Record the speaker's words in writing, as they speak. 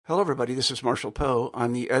Hello, everybody. This is Marshall Poe.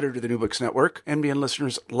 I'm the editor of the New Books Network. NBN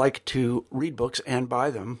listeners like to read books and buy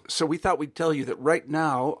them. So we thought we'd tell you that right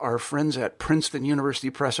now, our friends at Princeton University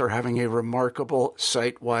Press are having a remarkable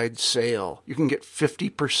site-wide sale. You can get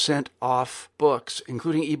 50% off books,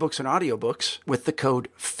 including ebooks and audiobooks, with the code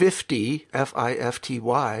 50,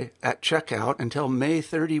 F-I-F-T-Y, at checkout until May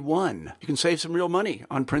 31. You can save some real money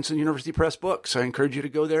on Princeton University Press books. I encourage you to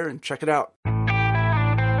go there and check it out.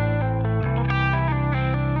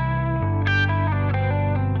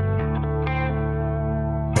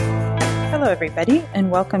 Hello, everybody, and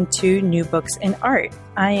welcome to New Books in Art.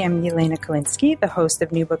 I am Yelena Kalinsky, the host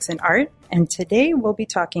of New Books in Art, and today we'll be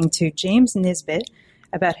talking to James Nisbet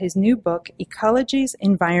about his new book, Ecologies,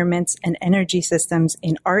 Environments, and Energy Systems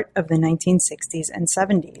in Art of the 1960s and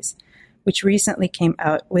 70s, which recently came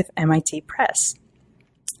out with MIT Press.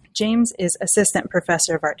 James is Assistant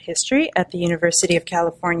Professor of Art History at the University of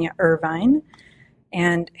California, Irvine,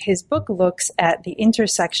 and his book looks at the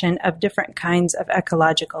intersection of different kinds of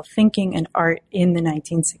ecological thinking and art in the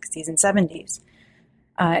 1960s and 70s.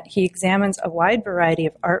 He examines a wide variety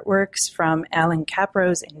of artworks from Alan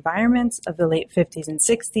Capro's environments of the late 50s and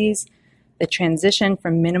 60s, the transition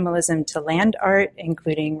from minimalism to land art,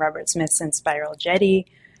 including Robert Smithson's Spiral Jetty,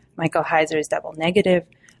 Michael Heiser's Double Negative,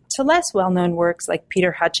 to less well-known works like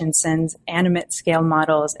Peter Hutchinson's animate scale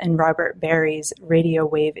models and Robert Barry's radio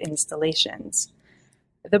wave installations.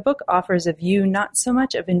 The book offers a view not so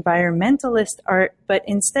much of environmentalist art, but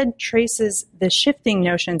instead traces the shifting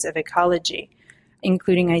notions of ecology,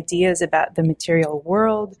 including ideas about the material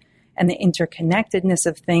world and the interconnectedness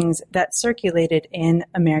of things that circulated in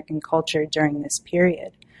American culture during this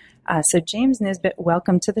period. So James Nisbet,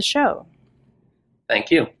 welcome to the show.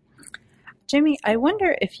 Thank you. Jimmy, I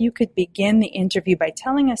wonder if you could begin the interview by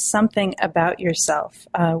telling us something about yourself,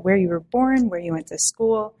 where you were born, where you went to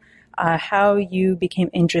school, how you became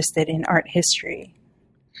interested in art history.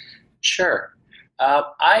 Sure.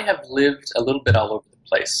 I have lived a little bit all over the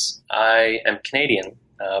place. I am Canadian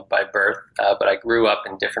by birth, but I grew up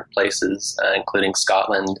in different places, including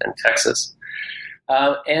Scotland and Texas.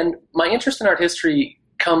 And my interest in art history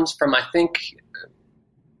comes from, I think,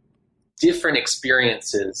 different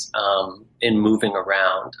experiences in moving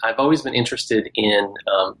around. I've always been interested in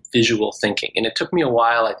visual thinking, and it took me a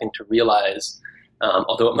while, I think, to realize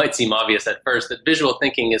although it might seem obvious at first, that visual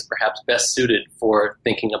thinking is perhaps best suited for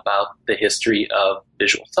thinking about the history of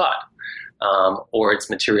visual thought or its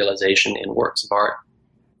materialization in works of art.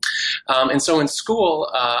 And so in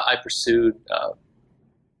school, I pursued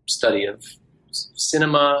study of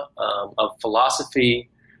cinema, of philosophy,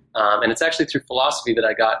 and it's actually through philosophy that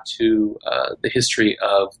I got to the history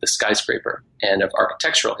of the skyscraper and of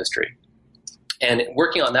architectural history. And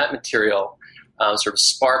working on that material sort of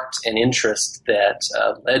sparked an interest that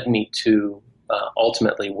led me to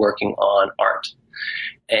ultimately working on art.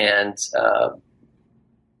 And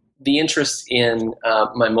the interest in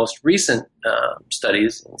my most recent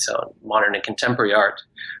studies, and so modern and contemporary art,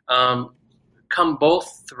 come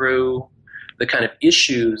both through the kind of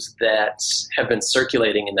issues that have been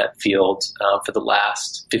circulating in that field for the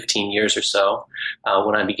last 15 years or so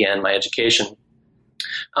when I began my education.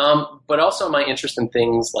 But also my interest in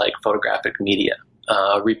things like photographic media,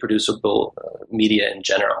 reproducible media in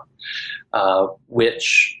general,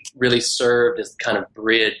 which really served as kind of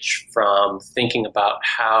bridge from thinking about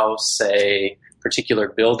how, say, particular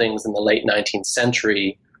buildings in the late 19th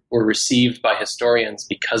century were received by historians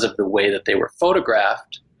because of the way that they were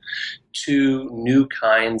photographed, to new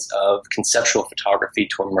kinds of conceptual photography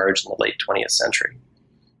to emerge in the late 20th century.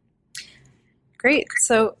 Great.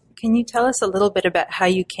 So can you tell us a little bit about how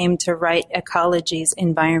you came to write Ecologies,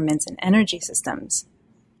 Environments, and Energy Systems?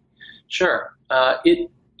 Sure. It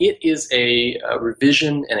is a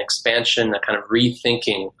revision and expansion, a kind of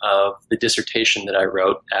rethinking of the dissertation that I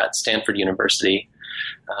wrote at Stanford University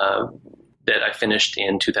that I finished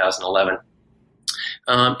in 2011.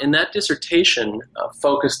 And that dissertation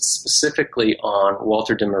focused specifically on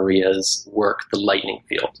Walter de Maria's work, The Lightning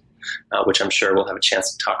Field, which I'm sure we'll have a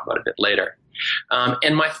chance to talk about a bit later.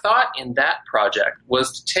 And my thought in that project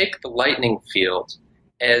was to take the lightning field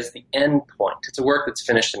as the end point. It's a work that's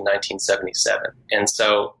finished in 1977. And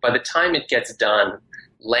so by the time it gets done,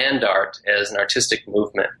 land art as an artistic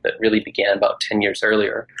movement that really began about 10 years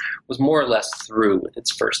earlier was more or less through with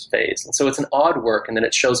its first phase. And so it's an odd work, and then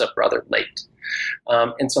it shows up rather late.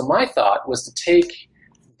 And so my thought was to take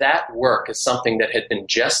that work as something that had been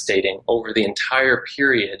gestating over the entire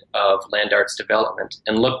period of land art's development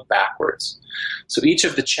and look backwards. So each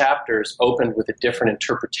of the chapters opened with a different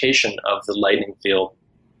interpretation of the lightning field.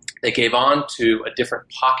 They gave on to a different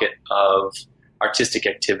pocket of artistic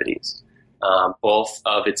activities. both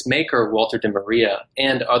of its maker, Walter de Maria,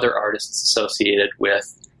 and other artists associated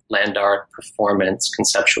with land art, performance,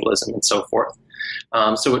 conceptualism, and so forth.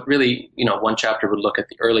 So it really, one chapter would look at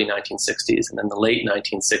the early 1960s and then the late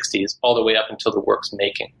 1960s, all the way up until the work's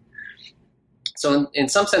making. So in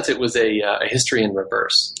some sense, it was a history in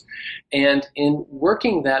reverse. And in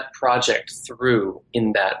working that project through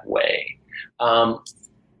in that way,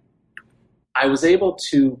 I was able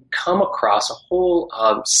to come across a whole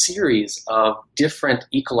series of different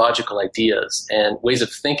ecological ideas and ways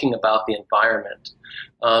of thinking about the environment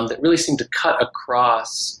that really seem to cut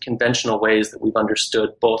across conventional ways that we've understood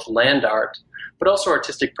both land art, but also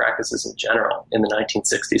artistic practices in general in the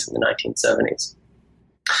 1960s and the 1970s.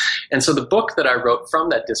 And so the book that I wrote from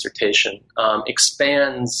that dissertation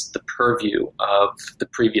expands the purview of the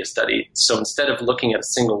previous study. So instead of looking at a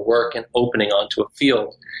single work and opening onto a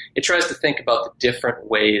field, it tries to think about the different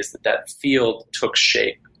ways that that field took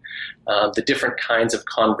shape, the different kinds of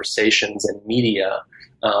conversations and media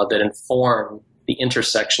that inform the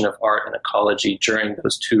intersection of art and ecology during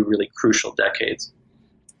those two really crucial decades.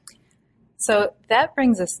 So that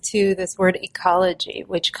brings us to this word ecology,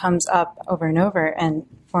 which comes up over and over and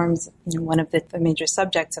forms one of the major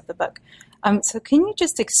subjects of the book. So can you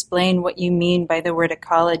just explain what you mean by the word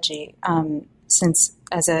ecology, since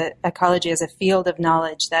ecology as a field of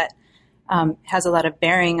knowledge that has a lot of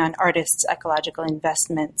bearing on artists' ecological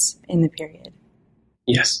investments in the period?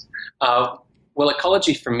 Yes. Well,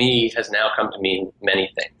 ecology for me has now come to mean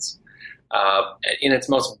many things. In its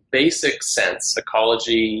most basic sense,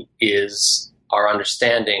 ecology is our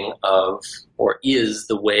understanding of, or is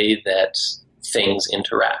the way that things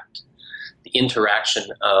interact, the interaction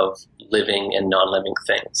of living and non-living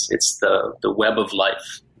things. It's the web of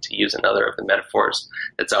life, to use another of the metaphors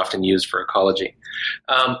that's often used for ecology.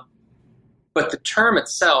 But the term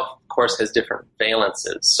itself, of course, has different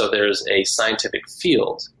valences. So there's a scientific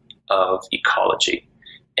field of ecology.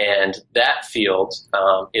 And that field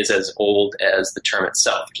is as old as the term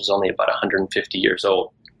itself, which is only about 150 years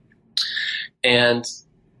old. And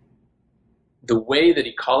the way that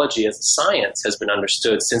ecology as a science has been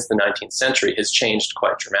understood since the 19th century has changed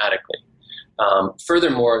quite dramatically.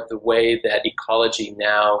 Furthermore, the way that ecology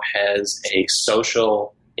now has a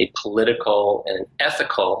social, a political, and an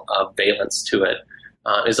ethical valence to it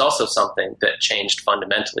is also something that changed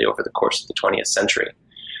fundamentally over the course of the 20th century.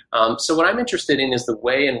 So what I'm interested in is the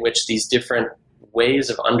way in which these different ways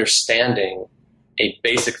of understanding a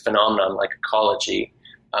basic phenomenon like ecology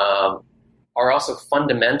are also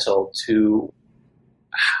fundamental to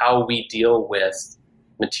how we deal with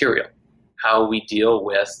material, how we deal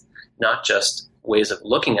with not just ways of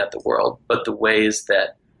looking at the world, but the ways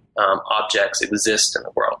that objects exist in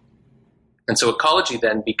the world. And so ecology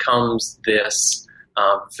then becomes this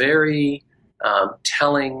very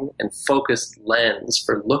telling and focused lens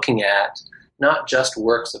for looking at not just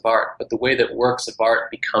works of art, but the way that works of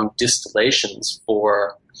art become distillations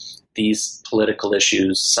for these political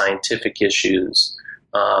issues, scientific issues,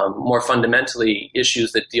 more fundamentally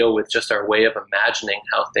issues that deal with just our way of imagining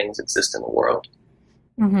how things exist in the world.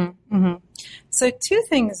 Mm-hmm, mm-hmm. So two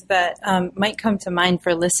things that might come to mind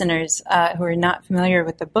for listeners who are not familiar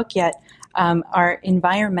with the book yet are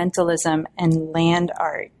environmentalism and land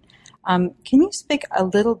art. Can you speak a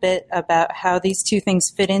little bit about how these two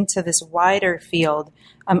things fit into this wider field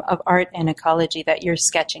of art and ecology that you're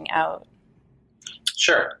sketching out?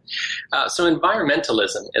 Sure. So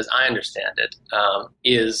environmentalism, as I understand it,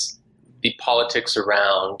 is the politics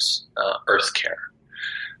around earth care,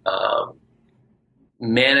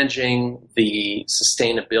 managing the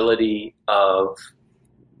sustainability of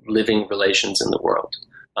living relations in the world,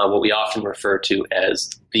 what we often refer to as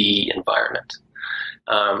the environment.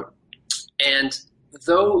 And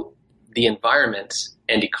though the environment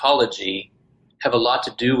and ecology have a lot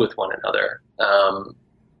to do with one another,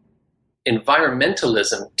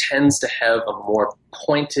 environmentalism tends to have a more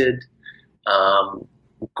pointed,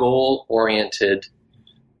 goal-oriented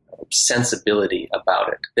sensibility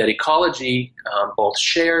about it that ecology both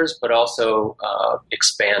shares but also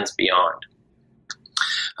expands beyond.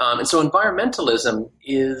 And so environmentalism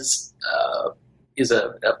is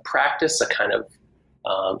a practice, a kind of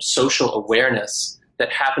social awareness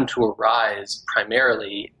that happened to arise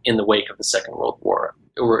primarily in the wake of the Second World War,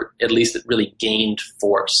 or at least it really gained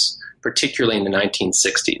force, particularly in the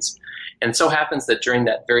 1960s. And so happens that during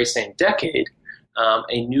that very same decade,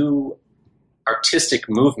 a new artistic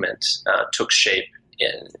movement took shape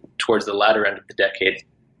towards the latter end of the decade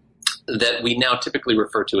that we now typically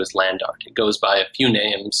refer to as land art. It goes by a few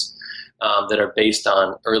names that are based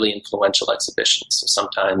on early influential exhibitions. So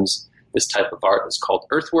sometimes this type of art is called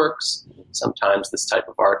earthworks. Sometimes this type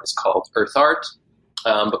of art is called earth art.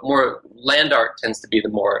 But more land art tends to be the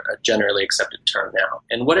more generally accepted term now.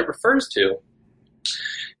 And what it refers to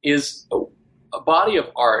is a body of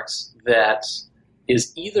art that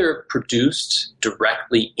is either produced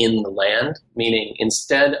directly in the land, meaning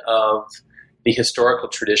instead of the historical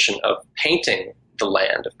tradition of painting the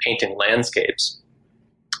land, of painting landscapes,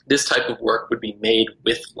 this type of work would be made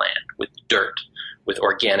with land, with dirt, with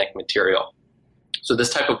organic material. So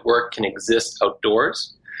this type of work can exist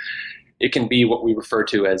outdoors. It can be what we refer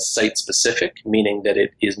to as site-specific, meaning that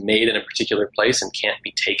it is made in a particular place and can't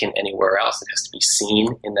be taken anywhere else. It has to be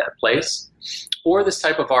seen in that place. Or this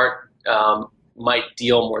type of art might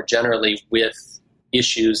deal more generally with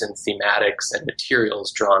issues and thematics and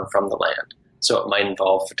materials drawn from the land. So it might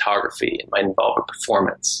involve photography, it might involve a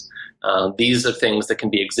performance. These are things that can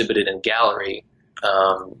be exhibited in gallery,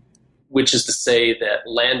 which is to say that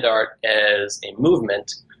land art as a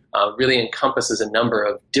movement really encompasses a number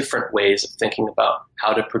of different ways of thinking about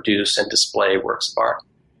how to produce and display works of art.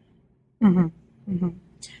 Mm-hmm. Mm-hmm.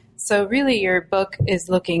 So really your book is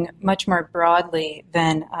looking much more broadly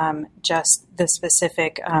than just the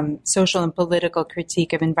specific social and political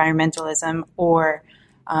critique of environmentalism or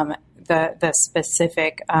the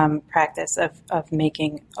specific practice of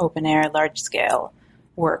making open-air, large-scale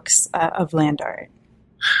works of land art.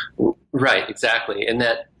 Right, exactly. And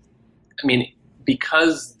that, I mean,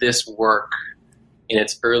 because this work in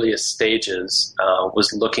its earliest stages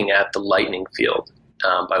was looking at the lightning field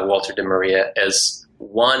by Walter de Maria as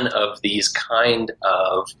one of these kind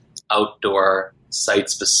of outdoor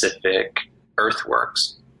site-specific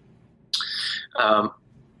earthworks.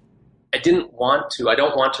 I don't want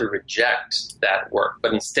to reject that work,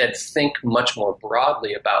 but instead think much more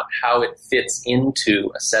broadly about how it fits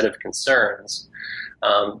into a set of concerns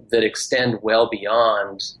that extend well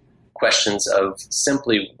beyond questions of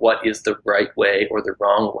simply what is the right way or the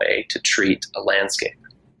wrong way to treat a landscape.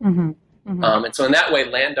 Mm-hmm. Mm-hmm. And so in that way,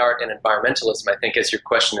 land art and environmentalism, I think, as your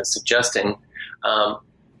question is suggesting,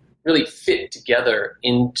 really fit together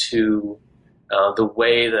into the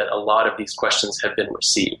way that a lot of these questions have been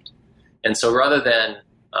received. And so rather than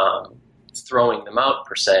throwing them out,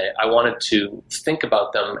 per se, I wanted to think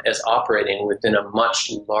about them as operating within a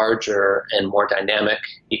much larger and more dynamic,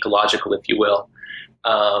 ecological, if you will,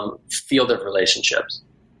 field of relationships.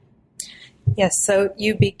 Yes, so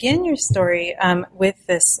you begin your story with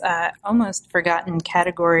this almost forgotten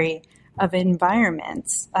category of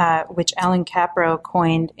environments, which Alan Caprow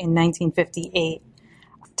coined in 1958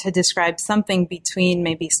 to describe something between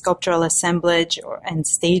maybe sculptural assemblage and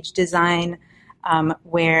stage design,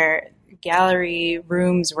 where gallery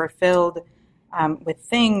rooms were filled with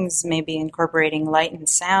things, maybe incorporating light and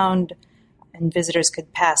sound, and visitors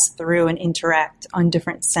could pass through and interact on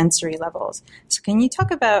different sensory levels. So can you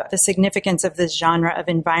talk about the significance of this genre of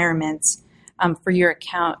environments for your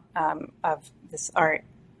account of this art?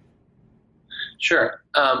 Sure.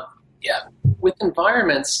 With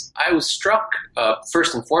environments, I was struck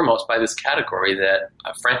first and foremost by this category that,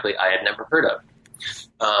 frankly, I had never heard of.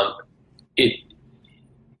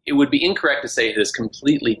 It would be incorrect to say it has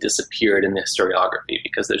completely disappeared in the historiography,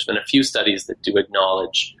 because there's been a few studies that do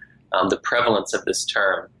acknowledge the prevalence of this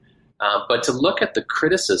term. But to look at the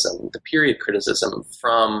criticism, the period criticism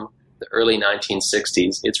from the early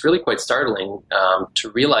 1960s, it's really quite startling to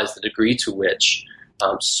realize the degree to which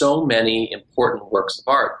so many important works of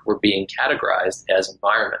art were being categorized as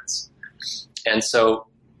environments. And so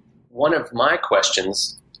one of my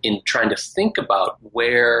questions in trying to think about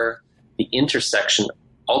where the intersection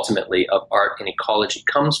ultimately of art and ecology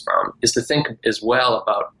comes from is to think as well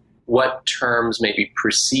about what terms maybe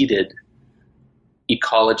preceded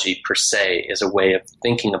ecology per se as a way of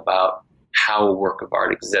thinking about how a work of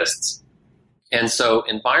art exists. And so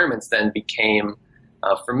environments then became,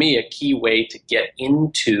 for me, a key way to get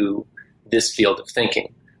into this field of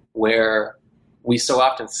thinking, where we so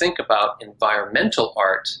often think about environmental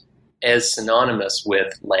art as synonymous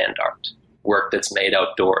with land art, work that's made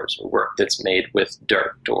outdoors, or work that's made with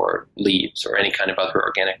dirt or leaves or any kind of other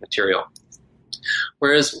organic material.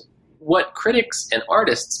 Whereas what critics and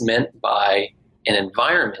artists meant by an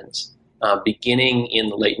environment, beginning in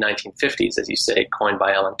the late 1950s, as you say, coined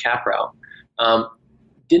by Alan Caprow,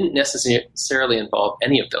 didn't necessarily involve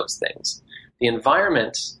any of those things. The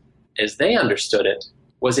environment, as they understood it,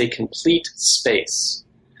 was a complete space,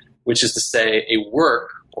 which is to say a work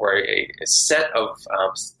or a set of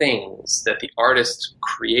things that the artist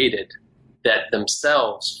created that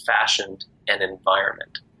themselves fashioned an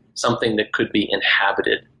environment, something that could be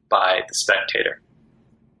inhabited by the spectator.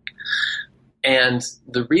 And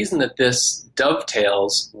the reason that this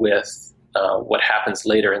dovetails with what happens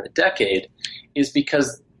later in the decade is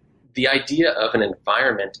because the idea of an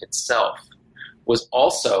environment itself was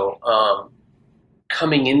also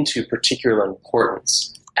coming into particular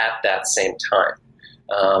importance at that same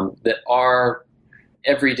time. That our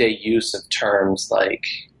everyday use of terms like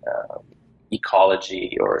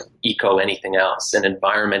ecology or eco anything else, and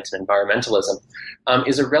environment and environmentalism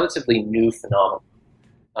is a relatively new phenomenon.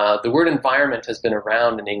 The word environment has been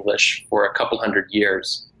around in English for a couple hundred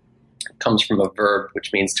years. It comes from a verb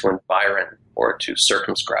which means to environ or to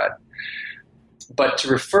circumscribe. But to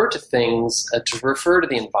refer to things, to refer to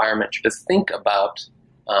the environment, to think about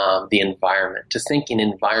the environment, to think in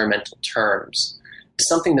environmental terms, is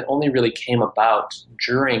something that only really came about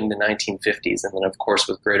during the 1950s and then, of course,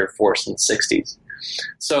 with greater force in the 60s.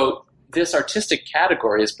 So this artistic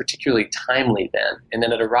category is particularly timely then, and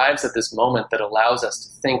then it arrives at this moment that allows us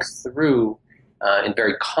to think through in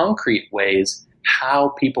very concrete ways how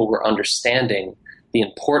people were understanding the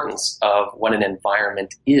importance of what an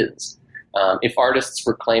environment is. If artists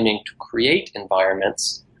were claiming to create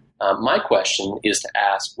environments, my question is to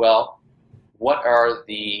ask, well, what are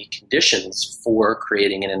the conditions for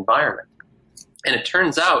creating an environment? And it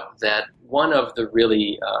turns out that one of the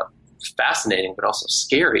really fascinating but also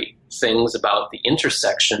scary things about the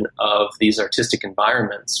intersection of these artistic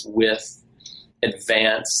environments with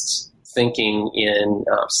advanced thinking in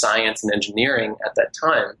science and engineering at that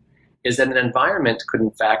time is that an environment could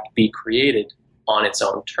in fact be created on its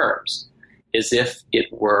own terms, as if it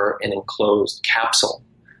were an enclosed capsule,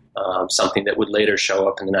 something that would later show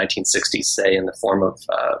up in the 1960s, say, in the form of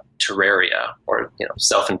terraria or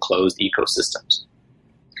self-enclosed ecosystems.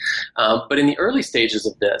 But in the early stages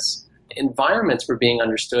of this, environments were being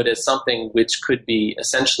understood as something which could be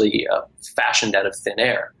essentially fashioned out of thin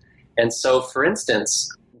air. And so, for instance,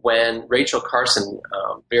 when Rachel Carson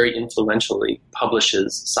very influentially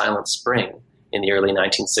publishes Silent Spring in the early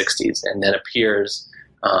 1960s and then appears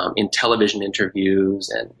in television interviews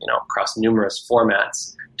and across numerous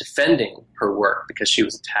formats defending her work because she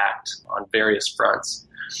was attacked on various fronts,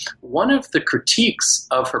 one of the critiques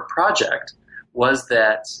of her project was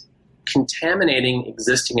that contaminating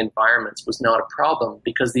existing environments was not a problem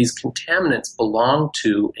because these contaminants belong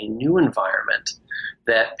to a new environment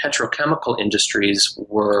that petrochemical industries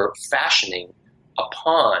were fashioning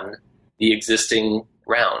upon the existing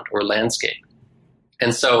ground or landscape.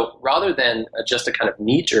 And so rather than just a kind of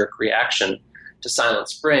knee-jerk reaction to Silent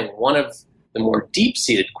Spring, one of the more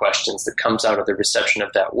deep-seated questions that comes out of the reception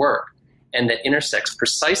of that work, and that intersects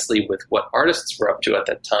precisely with what artists were up to at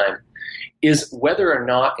that time, is whether or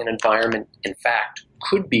not an environment, in fact,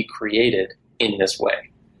 could be created in this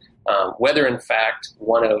way. Whether, in fact,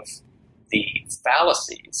 one of the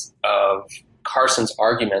fallacies of Carson's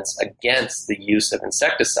arguments against the use of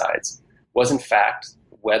insecticides was, in fact,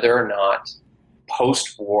 whether or not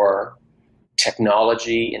post-war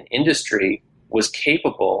technology and industry was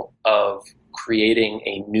capable of creating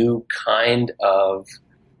a new kind of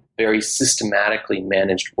very systematically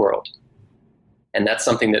managed world. And that's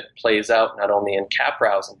something that plays out not only in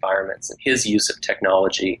Caprow's environments and his use of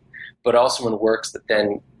technology, but also in works that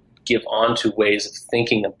then give on to ways of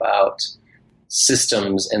thinking about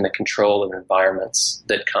systems and the control of environments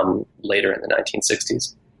that come later in the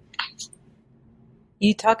 1960s.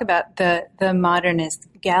 You talk about the modernist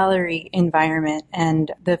gallery environment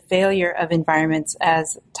and the failure of environments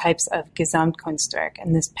as types of Gesamtkunstwerk,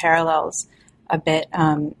 and this parallels a bit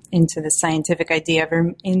into the scientific idea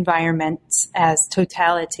of environments as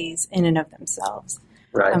totalities in and of themselves.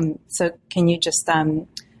 Right. So can you just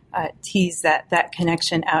tease that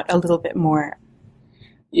connection out a little bit more?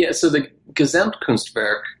 Yeah, so the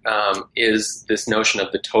Gesamtkunstwerk is this notion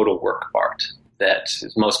of the total work of art that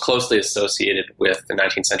is most closely associated with the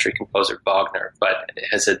 19th century composer Wagner, but it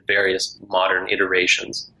has had various modern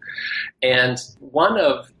iterations. And one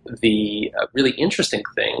of the really interesting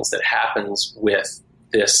things that happens with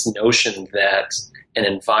this notion that an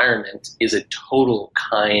environment is a total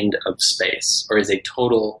kind of space or is a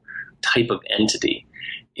total type of entity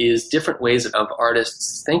is different ways of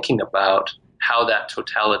artists thinking about how that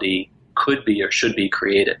totality could be or should be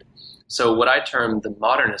created. So what I term the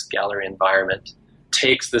modernist gallery environment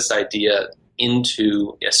takes this idea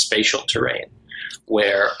into a spatial terrain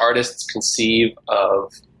where artists conceive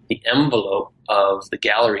of the envelope of the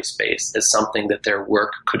gallery space as something that their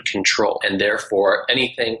work could control. And therefore,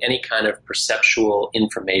 any kind of perceptual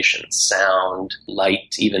information, sound,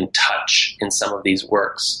 light, even touch in some of these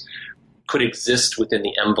works could exist within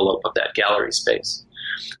the envelope of that gallery space.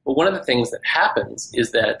 But one of the things that happens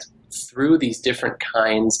is that through these different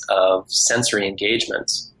kinds of sensory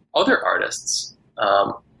engagements, other artists,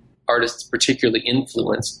 artists particularly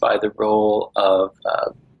influenced by the role of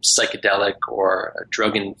psychedelic or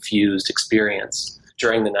drug-infused experience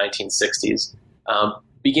during the 1960s,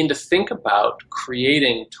 begin to think about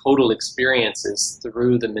creating total experiences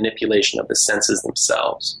through the manipulation of the senses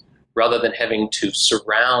themselves, rather than having to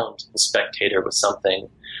surround the spectator with something.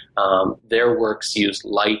 Their works use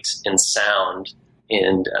light and sound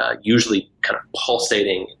in usually kind of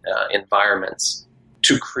pulsating environments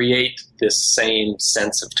to create this same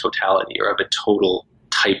sense of totality, or of a total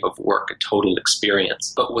type of work, a total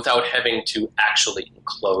experience, but without having to actually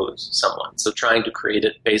enclose someone. So trying to create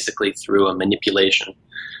it basically through a manipulation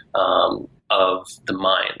of the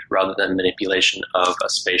mind, rather than manipulation of a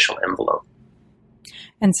spatial envelope.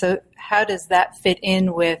 And so how does that fit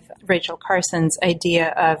in with Rachel Carson's idea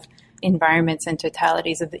of environments and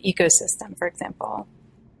totalities of the ecosystem, for example?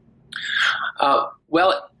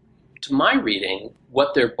 Well, to my reading,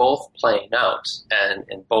 what they're both playing out,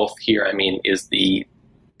 and both here, I mean, is the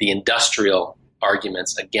industrial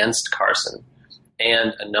arguments against Carson,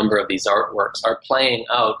 and a number of these artworks are playing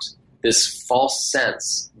out this false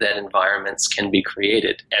sense that environments can be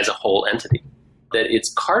created as a whole entity. That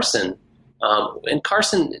it's Carson, and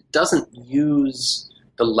Carson doesn't use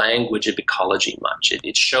the language of ecology much.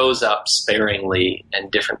 It shows up sparingly in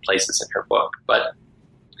different places in her book. But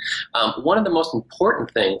one of the most important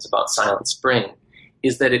things about Silent Spring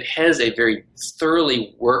is that it has a very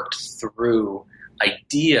thoroughly worked through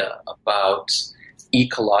idea about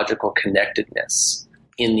ecological connectedness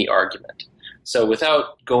in the argument. So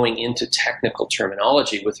without going into technical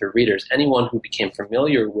terminology with her readers, anyone who became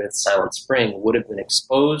familiar with Silent Spring would have been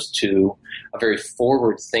exposed to a very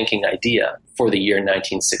forward-thinking idea for the year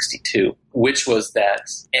 1962, which was that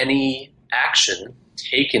any action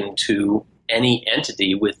taken to any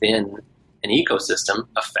entity within an ecosystem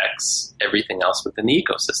affects everything else within the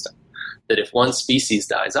ecosystem. That if one species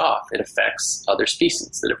dies off, it affects other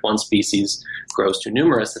species. That if one species grows too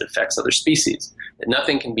numerous, it affects other species. That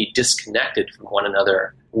nothing can be disconnected from one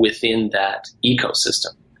another within that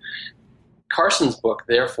ecosystem. Carson's book,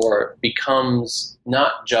 therefore, becomes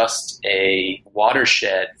not just a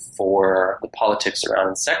watershed for the politics around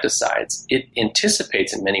insecticides. It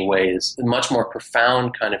anticipates in many ways the much more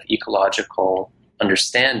profound kind of ecological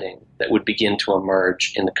understanding that would begin to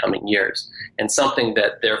emerge in the coming years, and something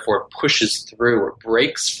that therefore pushes through or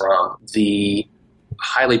breaks from the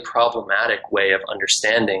highly problematic way of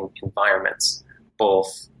understanding environments, both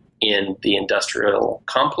in the industrial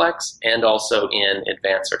complex and also in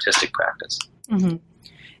advanced artistic practice. Mm-hmm.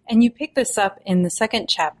 And you pick this up in the second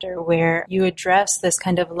chapter, where you address this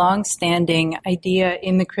kind of long-standing idea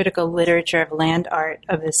in the critical literature of land art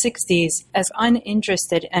of the 60s as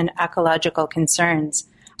uninterested in ecological concerns.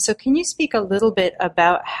 So can you speak a little bit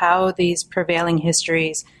about how these prevailing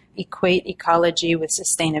histories equate ecology with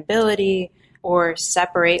sustainability, or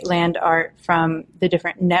separate land art from the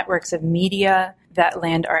different networks of media that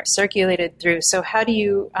land art circulated through? So how do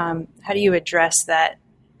you address that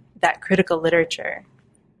critical literature?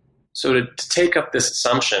 So to take up this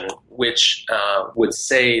assumption, which would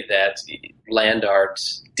say that land art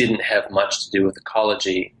didn't have much to do with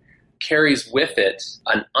ecology, carries with it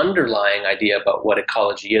an underlying idea about what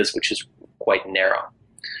ecology is, which is quite narrow.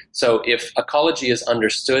 So if ecology is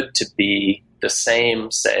understood to be the same,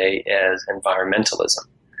 say, as environmentalism,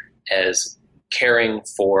 as caring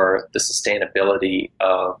for the sustainability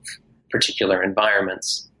of particular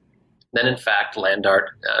environments, then in fact land art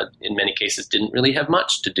in many cases didn't really have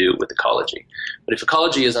much to do with ecology. But if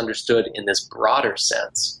ecology is understood in this broader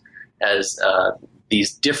sense as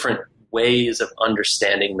these different ways of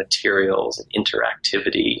understanding materials and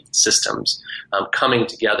interactivity systems coming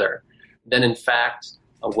together, then in fact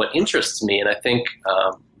what interests me, and I think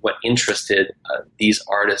what interested these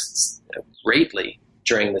artists greatly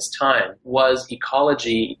during this time, was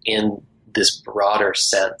ecology in this broader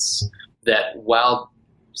sense, that while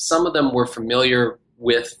some of them were familiar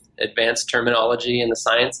with advanced terminology in the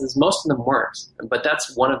sciences, most of them weren't. But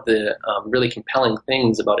that's one of the really compelling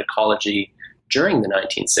things about ecology during the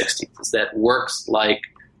 1960s, is that works like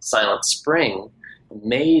Silent Spring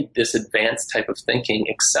made this advanced type of thinking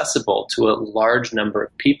accessible to a large number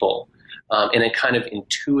of people in a kind of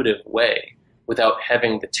intuitive way, without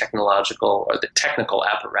having the technological or the technical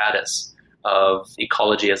apparatus of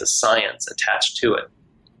ecology as a science attached to it.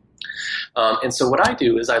 And so what I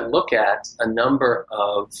do is I look at a number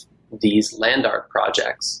of these land art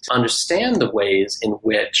projects to understand the ways in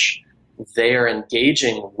which they are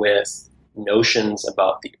engaging with notions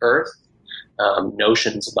about the earth,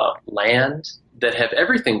 notions about land that have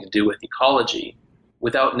everything to do with ecology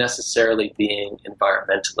without necessarily being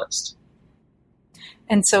environmentalist.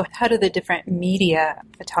 And so how do the different media,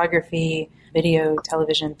 photography, video,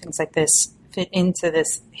 television, things like this, fit into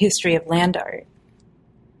this history of land art?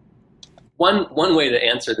 One way to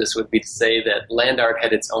answer this would be to say that land art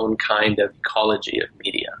had its own kind of ecology of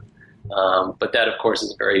media. But that, of course,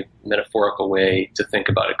 is a very metaphorical way to think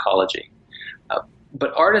about ecology.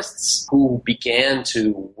 But artists who began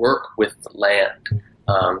to work with the land,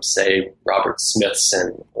 say Robert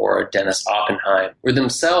Smithson or Dennis Oppenheim, were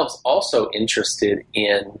themselves also interested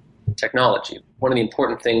in technology. One of the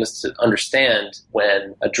important things to understand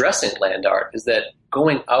when addressing land art is that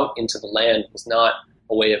going out into the land was not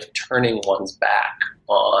a way of turning one's back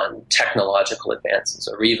on technological advances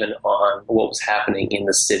or even on what was happening in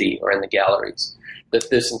the city or in the galleries. That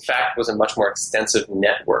this, in fact, was a much more extensive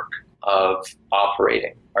network of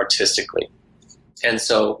operating artistically. And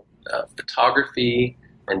so photography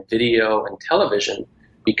and video and television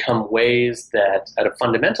become ways that, at a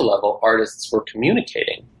fundamental level, artists were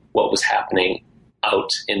communicating what was happening out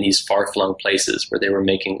in these far-flung places where they were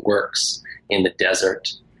making works in the desert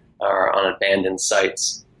or on abandoned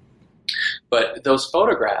sites. But those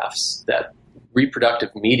photographs, that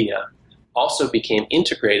reproductive media, also became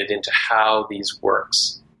integrated into how these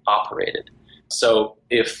works operated. So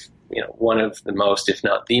if one of the most, if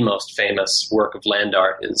not the most famous work of land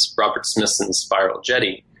art is Robert Smithson's Spiral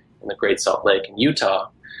Jetty in the Great Salt Lake in Utah,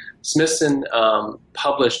 Smithson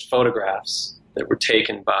published photographs that were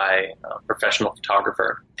taken by a professional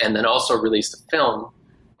photographer and then also released a film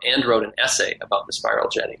and wrote an essay about the Spiral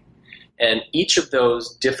Jetty. And each of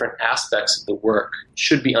those different aspects of the work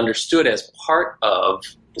should be understood as part of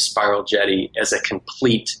the Spiral Jetty as a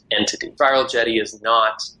complete entity. Spiral Jetty is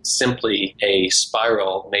not simply a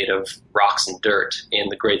spiral made of rocks and dirt in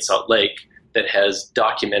the Great Salt Lake that has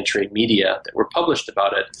documentary media that were published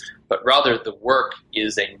about it, but rather the work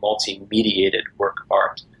is a multi-mediated work of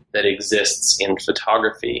art that exists in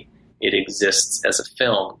photography, it exists as a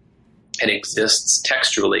film, it exists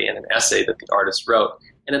textually in an essay that the artist wrote,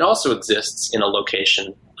 and it also exists in a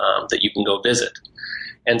location that you can go visit.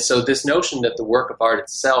 And so this notion that the work of art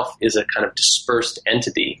itself is a kind of dispersed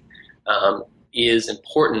entity is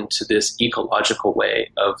important to this ecological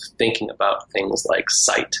way of thinking about things like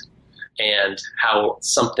sight and how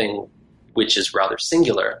something which is rather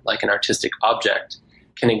singular, like an artistic object,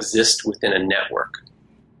 can exist within a network.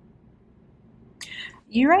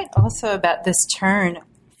 You write also about this turn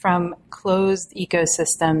from closed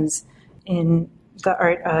ecosystems in the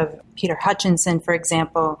art of Peter Hutchinson, for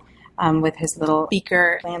example, with his little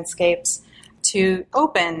beaker landscapes, to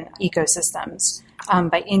open ecosystems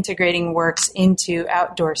by integrating works into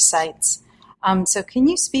outdoor sites. So can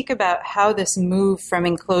you speak about how this move from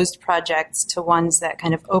enclosed projects to ones that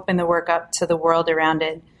kind of open the work up to the world around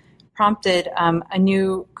it prompted a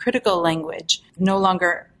new critical language, no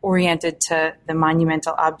longer oriented to the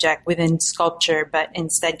monumental object within sculpture, but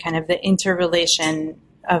instead kind of the interrelation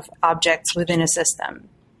of objects within a system?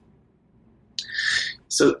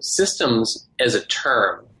 So systems as a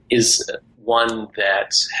term is one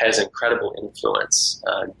that has incredible influence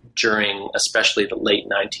during especially the late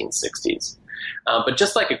 1960s. But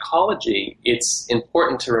just like ecology, it's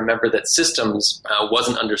important to remember that systems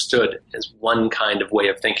wasn't understood as one kind of way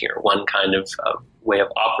of thinking or one kind of way of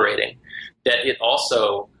operating, that it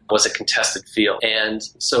also was a contested field. And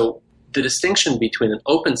so the distinction between an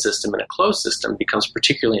open system and a closed system becomes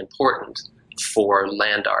particularly important for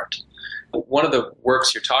land art. One of the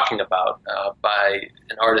works you're talking about by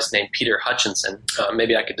an artist named Peter Hutchinson,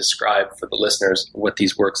 maybe I could describe for the listeners what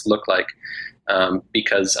these works look like,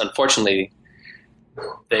 because unfortunately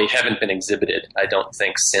they haven't been exhibited, I don't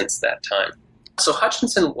think, since that time. So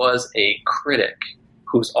Hutchinson was a critic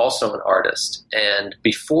who's also an artist, and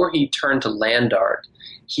before he turned to land art,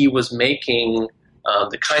 he was making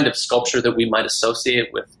the kind of sculpture that we might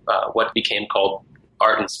associate with what became called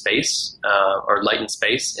art in space or light in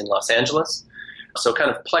space in Los Angeles. So kind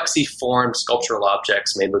of plexi-formed sculptural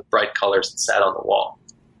objects made with bright colors that sat on the wall.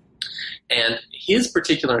 And his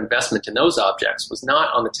particular investment in those objects was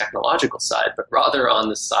not on the technological side, but rather on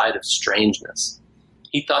the side of strangeness.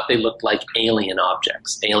 He thought they looked like alien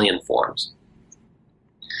objects, alien forms.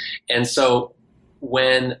 And so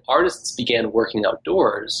when artists began working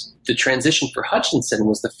outdoors, the transition for Hutchinson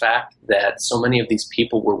was the fact that so many of these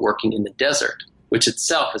people were working in the desert, which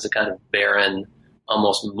itself is a kind of barren,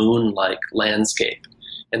 almost moon-like landscape.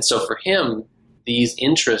 And so for him, these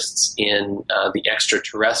interests in the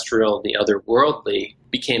extraterrestrial, the otherworldly,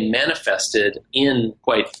 became manifested in,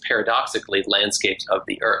 quite paradoxically, landscapes of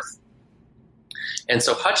the Earth. And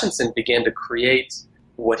so Hutchinson began to create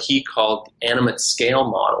what he called animate scale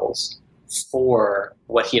models for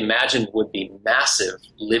what he imagined would be massive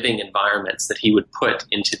living environments that he would put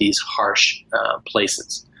into these harsh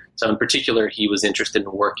places. So in particular, he was interested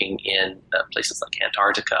in working in places like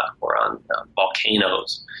Antarctica or on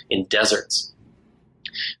volcanoes, in deserts.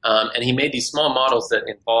 And he made these small models that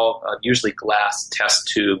involve usually glass test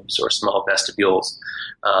tubes or small vestibules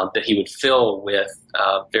that he would fill with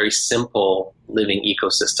very simple living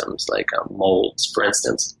ecosystems like molds, for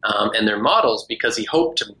instance. And they're models because he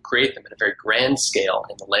hoped to create them at a very grand scale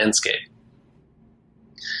in the landscape.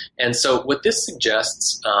 And so what this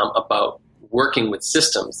suggests about working with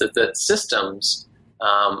systems, that systems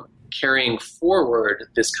carrying forward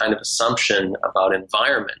this kind of assumption about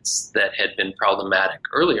environments that had been problematic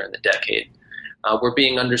earlier in the decade were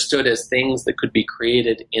being understood as things that could be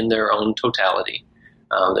created in their own totality,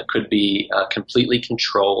 that could be completely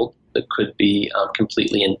controlled, that could be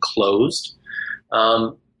completely enclosed.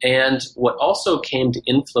 And what also came to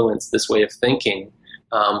influence this way of thinking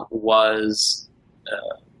was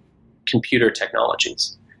computer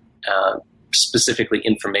technologies, specifically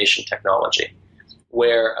information technology,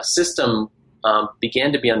 where a system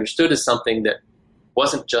began to be understood as something that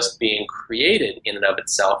wasn't just being created in and of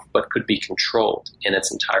itself, but could be controlled in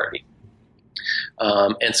its entirety.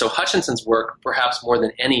 And so Hutchinson's work, perhaps more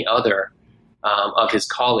than any other of his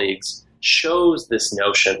colleagues, shows this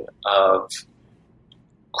notion of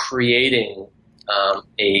creating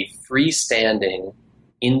a freestanding,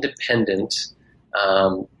 independent,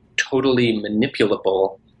 totally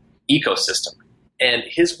manipulable ecosystem. And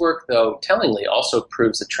his work, though, tellingly also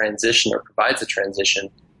proves a transition or provides a transition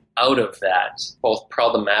out of that both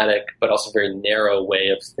problematic but also very narrow way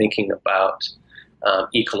of thinking about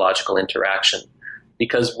ecological interaction.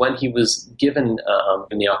 Because when he was given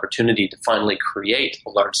the opportunity to finally create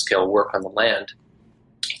a large-scale work on the land,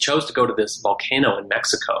 he chose to go to this volcano in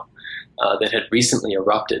Mexico that had recently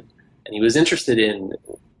erupted. And he was interested in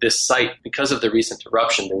this site because of the recent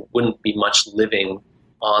eruption. There wouldn't be much living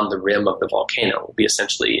on the rim of the volcano. It would be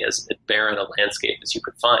essentially as barren a landscape as you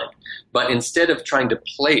could find. But instead of trying to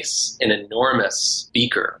place an enormous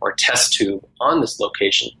beaker or test tube on this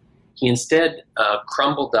location, he instead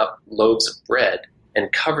crumbled up loaves of bread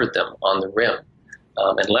and covered them on the rim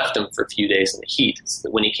and left them for a few days in the heat. So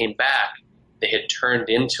that when he came back, they had turned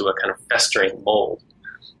into a kind of festering mold.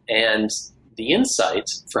 And the insight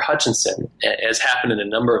for Hutchinson, as happened in a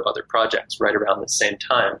number of other projects right around the same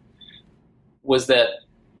time, was that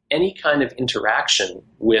any kind of interaction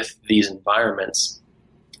with these environments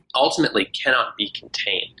ultimately cannot be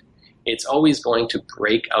contained. It's always going to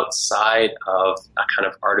break outside of a kind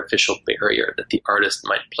of artificial barrier that the artist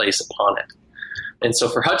might place upon it. And so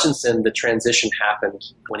for Hutchinson, the transition happened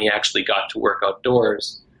when he actually got to work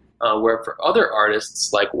outdoors, where for other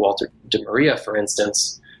artists like Walter de Maria, for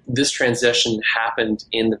instance, this transition happened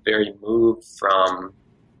in the very move from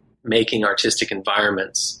making artistic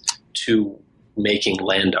environments to making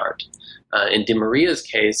land art. In de Maria's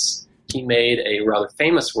case, he made a rather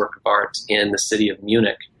famous work of art in the city of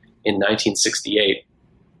Munich in 1968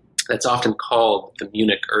 that's often called the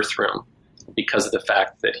Munich Earth Room because of the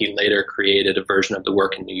fact that he later created a version of the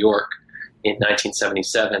work in New York in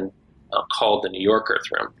 1977 called the New York Earth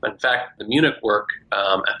Room. In fact, the Munich work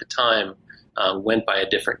at the time went by a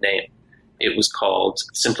different name. It was called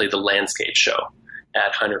simply the Landscape Show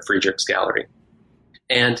at Heiner Friedrich's gallery.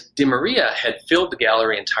 And de Maria had filled the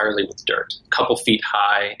gallery entirely with dirt, a couple feet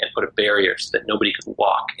high, and put a barrier so that nobody could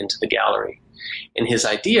walk into the gallery. And his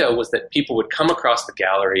idea was that people would come across the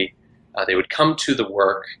gallery, they would come to the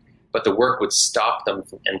work, but the work would stop them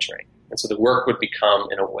from entering. And so the work would become,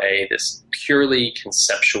 in a way, this purely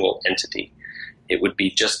conceptual entity. It would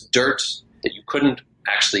be just dirt that you couldn't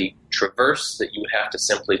actually traverse, that you would have to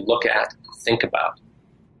simply look at and think about.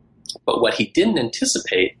 But what he didn't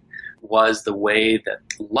anticipate was the way that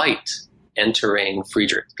light entering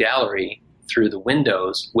Friedrich's gallery through the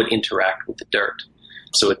windows would interact with the dirt.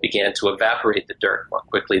 So it began to evaporate the dirt more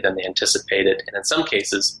quickly than they anticipated, and in some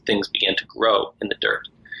cases, things began to grow in the dirt.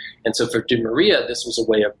 And so for de Maria, this was a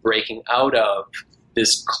way of breaking out of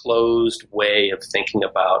this closed way of thinking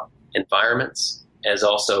about environments, as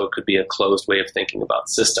also it could be a closed way of thinking about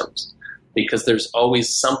systems, because there's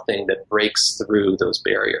always something that breaks through those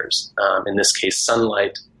barriers. In this case,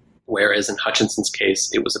 sunlight, whereas in Hutchinson's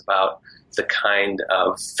case, it was about the kind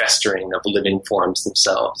of festering of living forms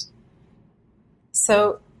themselves.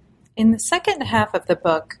 So in the second half of the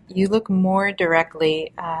book, you look more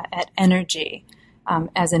directly at energy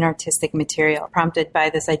as an artistic material, prompted by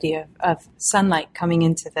this idea of sunlight coming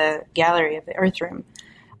into the gallery of the Earth Room.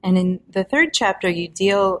 And in the third chapter, you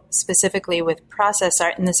deal specifically with process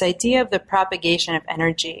art and this idea of the propagation of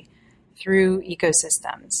energy through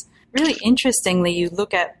ecosystems. really interestingly, you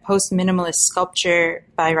look at post-minimalist sculpture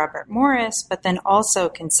by Robert Morris, but then also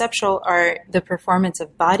conceptual art, the performance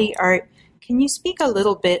of body art. Can you speak a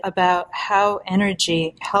little bit about how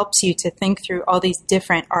energy helps you to think through all these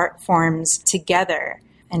different art forms together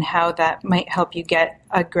and how that might help you get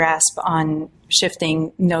a grasp on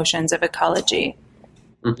shifting notions of ecology?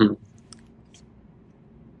 Mm-hmm.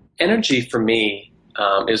 Energy for me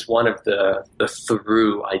is one of the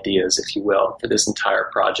through ideas, if you will, for this entire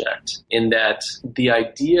project, in that the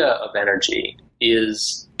idea of energy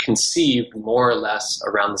is conceived more or less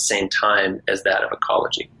around the same time as that of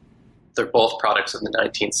ecology. They're both products of the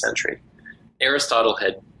 19th century. Aristotle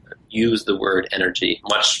had used the word energy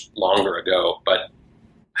much longer ago, but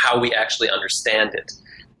how we actually understand it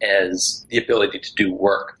as the ability to do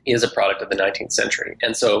work is a product of the 19th century.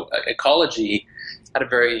 And so ecology, at a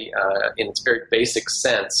very, in its very basic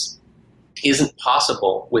sense, isn't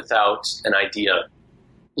possible without an idea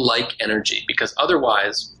like energy, because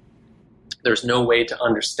otherwise there's no way to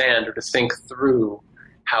understand or to think through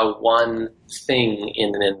how one thing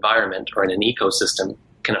in an environment or in an ecosystem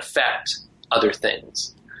can affect other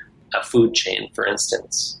things, a food chain, for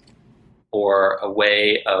instance, or a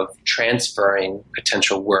way of transferring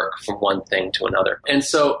potential work from one thing to another. And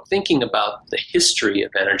so thinking about the history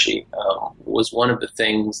of energy was one of the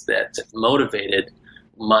things that motivated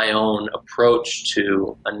my own approach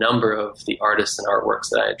to a number of the artists and artworks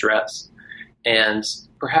that I address. And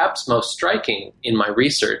perhaps most striking in my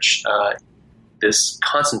research, this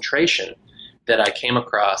concentration that I came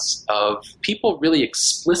across of people really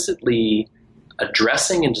explicitly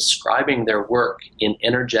addressing and describing their work in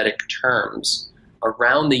energetic terms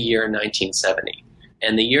around the year 1970.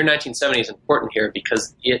 And the year 1970 is important here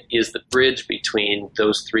because it is the bridge between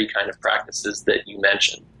those three kind of practices that you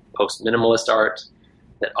mentioned: post-minimalist art,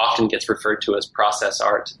 that often gets referred to as process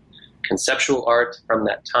art, conceptual art from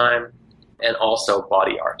that time, and also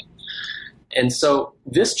body art. And so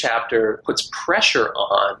this chapter puts pressure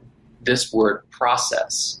on this word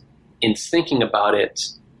process in thinking about it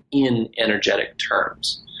in energetic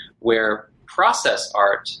terms, where process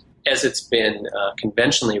art, as it's been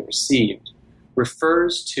conventionally received,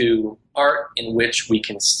 refers to art in which we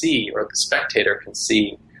can see, or the spectator can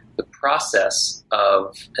see, the process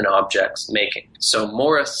of an object's making. So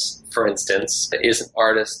Morris, for instance, is an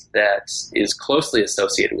artist that is closely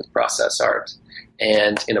associated with process art.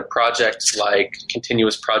 And in a project like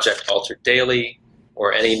Continuous Project Altered Daily,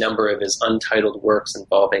 or any number of his untitled works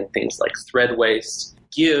involving things like thread waste,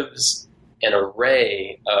 gives an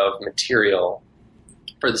array of material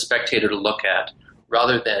for the spectator to look at,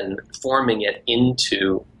 rather than forming it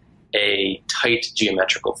into a tight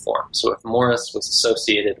geometrical form. So if Morris was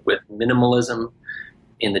associated with minimalism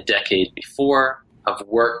in the decade before, of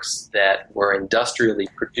works that were industrially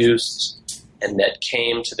produced and that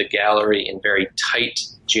came to the gallery in very tight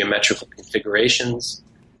geometrical configurations,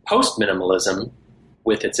 post-minimalism,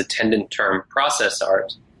 with its attendant term process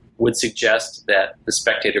art, would suggest that the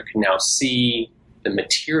spectator can now see the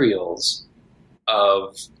materials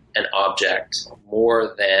of an object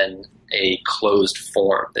more than a closed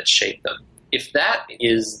form that shaped them. If that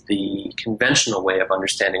is the conventional way of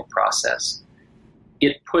understanding process,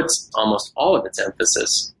 it puts almost all of its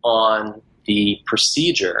emphasis on the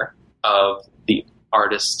procedure of the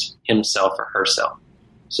artist himself or herself.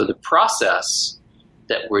 So the process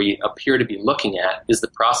that we appear to be looking at is the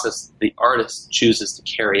process the artist chooses to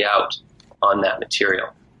carry out on that material.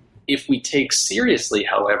 If we take seriously,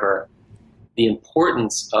 however, the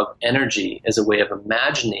importance of energy as a way of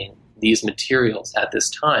imagining these materials at this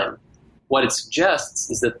time, what it suggests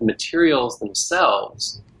is that the materials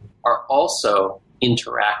themselves are also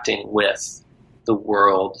interacting with the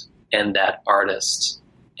world and that artist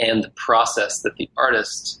and the process that the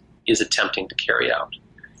artist is attempting to carry out.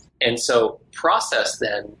 And so process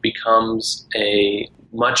then becomes a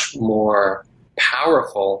much more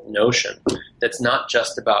powerful notion that's not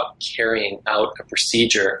just about carrying out a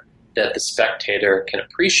procedure that the spectator can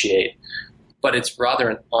appreciate, but it's rather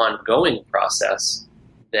an ongoing process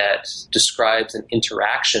that describes an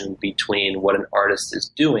interaction between what an artist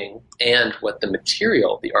is doing and what the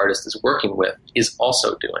material the artist is working with is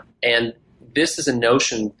also doing. And this is a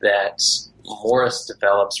notion that Morris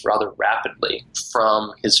develops rather rapidly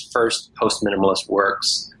from his first post-minimalist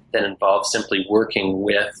works that involve simply working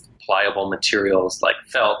with pliable materials like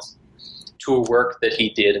felt, to a work that he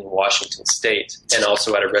did in Washington State, and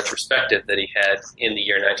also at a retrospective that he had in the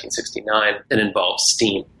year 1969 that involved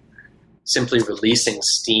steam. Simply releasing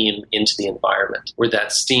steam into the environment, where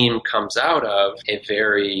that steam comes out of a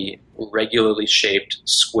very regularly shaped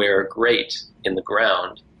square grate in the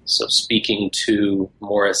ground so speaking to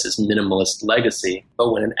Morris's minimalist legacy.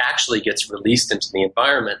 But when it actually gets released into the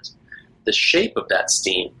environment, the shape of that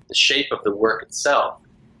steam, the shape of the work itself,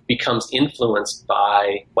 becomes influenced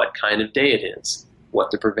by what kind of day it is,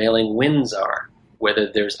 what the prevailing winds are,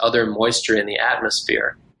 whether there's other moisture in the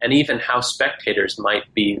atmosphere, and even how spectators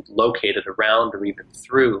might be located around or even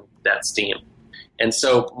through that steam. And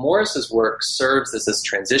so Morris's work serves as this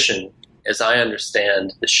transition, as I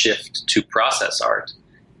understand the shift to process art,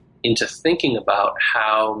 into thinking about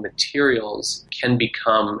how materials can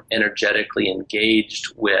become energetically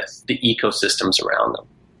engaged with the ecosystems around them.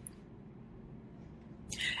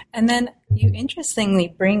 And then you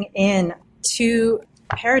interestingly bring in two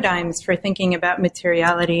paradigms for thinking about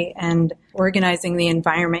materiality and organizing the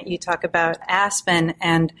environment. You talk about Aspen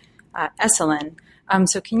and Esalen.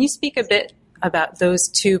 So can you speak a bit about those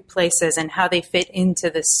two places and how they fit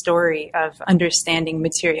into the story of understanding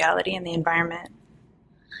materiality in the environment?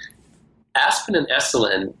 Aspen and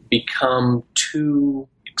Esalen become two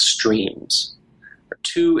extremes, or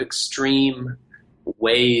two extreme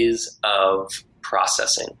ways of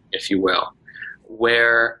processing, if you will,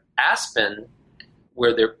 where Aspen,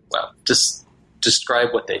 just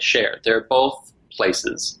describe what they share. They're both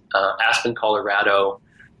places. Aspen, Colorado,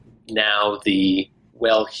 now the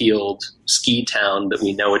well-heeled ski town that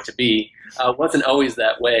we know it to be, wasn't always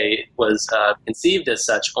that way. It was conceived as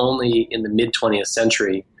such only in the mid-20th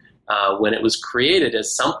century, when it was created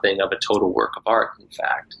as something of a total work of art, in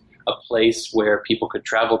fact, a place where people could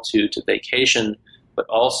travel to vacation, but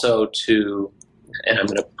also to, and I'm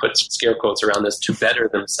going to put scare quotes around this, to better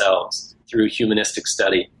themselves through humanistic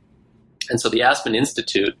study. And so the Aspen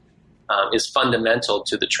Institute is fundamental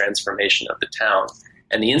to the transformation of the town.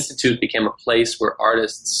 And the Institute became a place where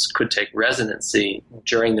artists could take residency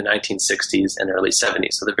during the 1960s and early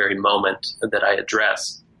 70s, so the very moment that I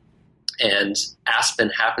address. And Aspen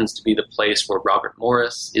happens to be the place where Robert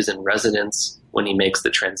Morris is in residence when he makes the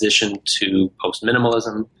transition to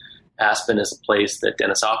post-minimalism. Aspen is a place that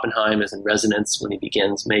Dennis Oppenheim is in residence when he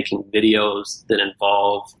begins making videos that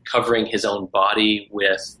involve covering his own body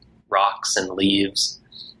with rocks and leaves.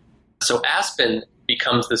 So Aspen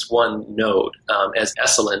becomes this one node, as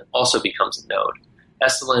Esalen also becomes a node.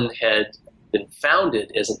 Esalen had been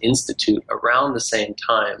founded as an institute around the same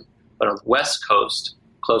time, but on the West Coast,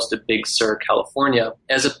 close to Big Sur, California,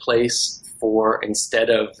 as a place for, instead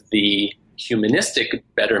of the humanistic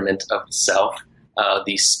betterment of the self,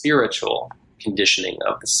 the spiritual conditioning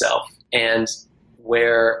of the self. And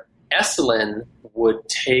where Esalen would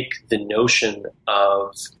take the notion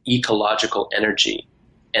of ecological energy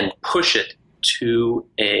and push it to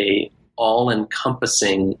a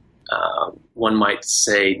all-encompassing, one might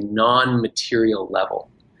say, non-material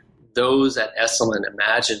level. Those at Esalen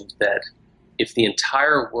imagined that if the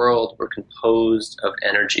entire world were composed of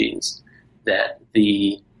energies, that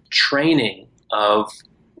the training of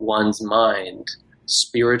one's mind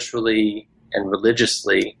spiritually and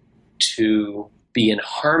religiously to be in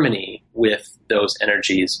harmony with those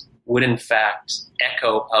energies would in fact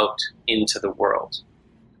echo out into the world.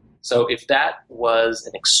 So if that was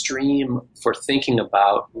an extreme for thinking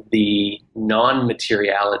about the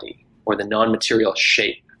non-materiality or the non-material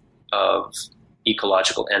shape of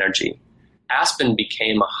ecological energy, Aspen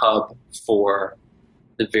became a hub for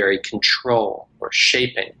the very control or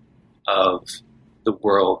shaping of the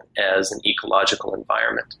world as an ecological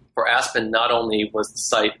environment. For Aspen, not only was the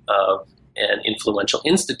site of an influential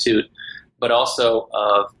institute, but also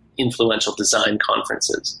of influential design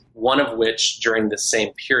conferences, one of which during the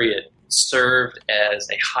same period served as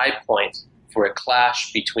a high point for a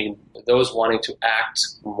clash between those wanting to act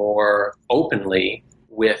more openly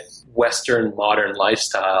with Western modern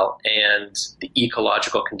lifestyle and the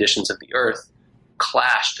ecological conditions of the earth,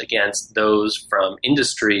 clashed against those from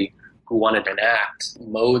industry who wanted to enact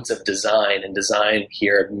modes of design, and design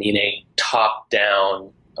here meaning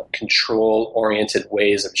top-down, control-oriented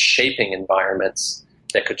ways of shaping environments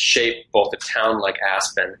that could shape both a town like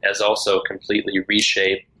Aspen as also completely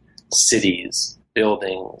reshape cities,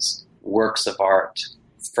 buildings, works of art,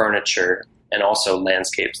 furniture, and also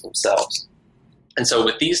landscapes themselves. And so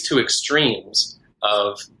with these two extremes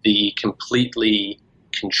of the completely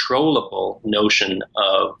controllable notion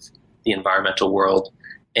of the environmental world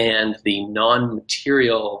and the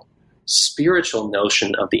non-material spiritual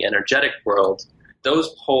notion of the energetic world,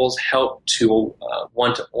 those poles help to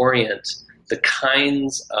want to orient the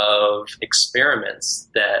kinds of experiments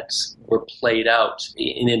that were played out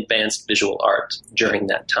in advanced visual art during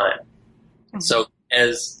that time. Mm-hmm. So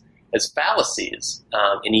as fallacies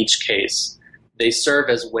in each case, they serve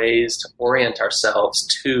as ways to orient ourselves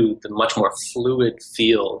to the much more fluid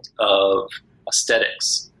field of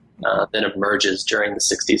aesthetics that emerges during the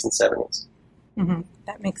 60s and 70s. Mm-hmm.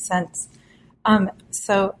 That makes sense. I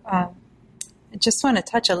just want to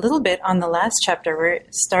touch a little bit on the last chapter. We're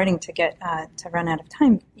starting to get to run out of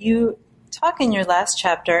time. You talk in your last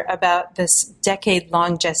chapter about this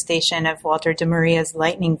decade-long gestation of Walter de Maria's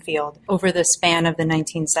lightning field over the span of the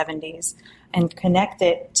 1970s and connect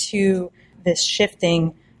it to this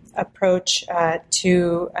shifting approach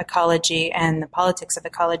to ecology and the politics of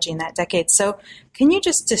ecology in that decade. So can you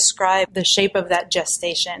just describe the shape of that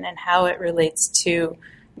gestation and how it relates to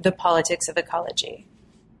the politics of ecology?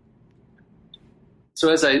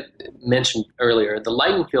 So as I mentioned earlier, the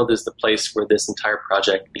lightning field is the place where this entire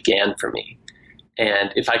project began for me.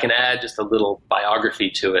 And if I can add just a little biography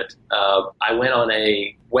to it, I went on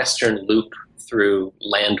a Western loop through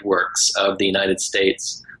landworks of the United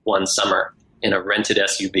States one summer in a rented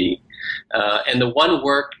SUV. And the one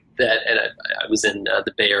work that, and I was in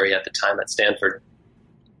the Bay Area at the time at Stanford.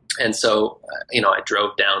 And so, I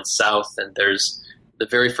drove down south, and there's the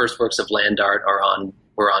very first works of land art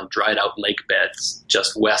were on dried out lake beds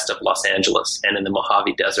just west of Los Angeles and in the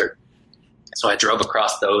Mojave Desert. So I drove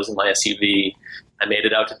across those in my SUV. I made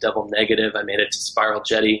it out to Double Negative. I made it to Spiral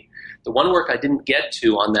Jetty. The one work I didn't get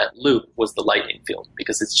to on that loop was the lightning field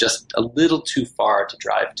because it's just a little too far to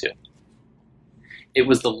drive to. It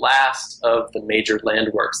was the last of the major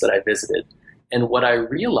landworks that I visited. And what I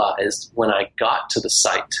realized when I got to the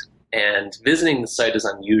site, and visiting the site is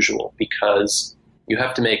unusual because you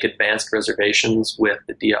have to make advanced reservations with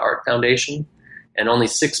the Dia Art Foundation, and only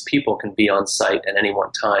 6 people can be on site at any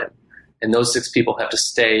one time. And those 6 people have to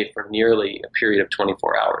stay for nearly a period of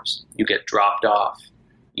 24 hours. You get dropped off.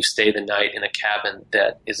 You stay the night in a cabin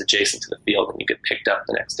that is adjacent to the field, and you get picked up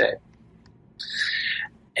the next day.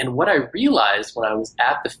 And what I realized when I was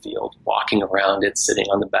at the field, walking around it, sitting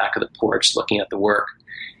on the back of the porch, looking at the work,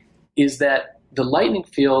 is that the lightning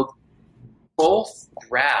field both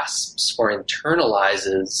grasps or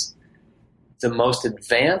internalizes the most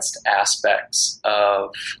advanced aspects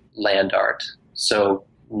of land art. So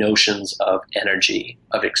notions of energy,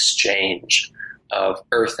 of exchange, of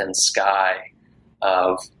earth and sky,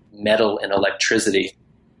 of metal and electricity,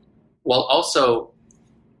 while also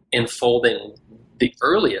enfolding the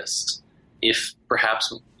earliest, if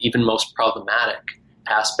perhaps even most problematic,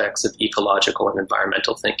 aspects of ecological and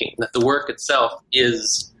environmental thinking. That the work itself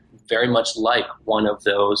is very much like one of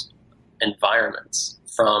those environments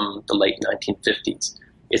from the late 1950s.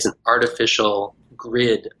 It's an artificial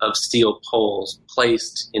grid of steel poles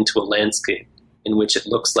placed into a landscape in which it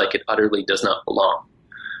looks like it utterly does not belong.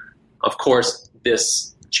 Of course,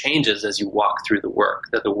 this changes as you walk through the work,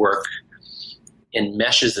 that the work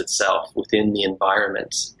enmeshes itself within the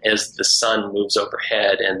environment as the sun moves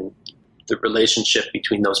overhead, and the relationship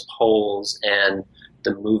between those poles and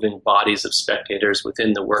the moving bodies of spectators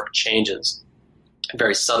within the work changes in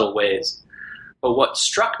very subtle ways. But what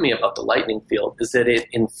struck me about the lightning field is that it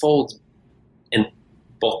enfolds in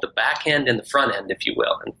both the back end and the front end, if you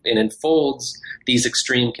will. And it enfolds these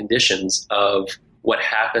extreme conditions of what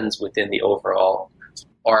happens within the overall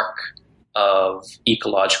arc of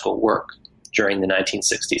ecological work during the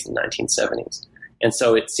 1960s and 1970s. And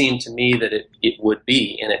so it seemed to me that it would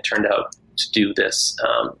be, and it turned out to do this,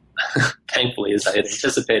 thankfully, as I had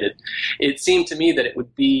anticipated, it seemed to me that it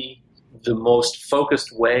would be the most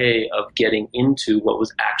focused way of getting into what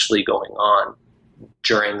was actually going on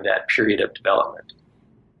during that period of development.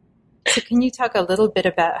 So can you talk a little bit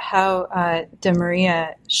about how de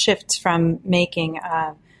Maria shifts from making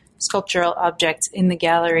sculptural objects in the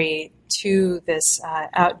gallery to this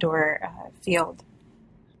outdoor field?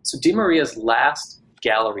 So de Maria's last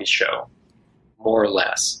gallery show, more or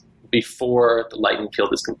less, before the lightning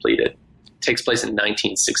field is completed, takes place in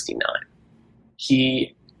 1969.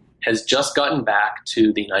 He has just gotten back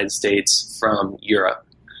to the United States from Europe.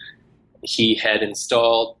 He had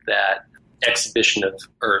installed that exhibition of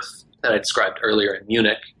Earth that I described earlier in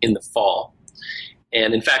Munich in the fall.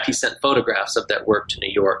 And in fact, he sent photographs of that work to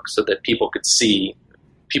New York so that people could see.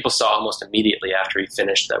 People saw almost immediately after he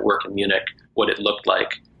finished that work in Munich what it looked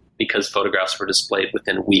like, because photographs were displayed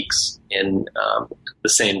within weeks in the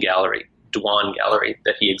same gallery, Dwan Gallery,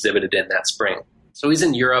 that he exhibited in that spring. So he's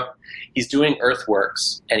in Europe, he's doing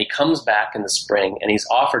earthworks, and he comes back in the spring, and he's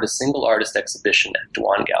offered a single artist exhibition at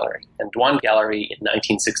Dwan Gallery. And Dwan Gallery in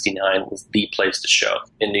 1969 was the place to show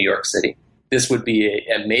in New York City. This would be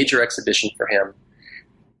a major exhibition for him.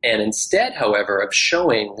 And instead, however, of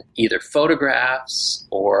showing either photographs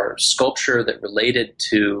or sculpture that related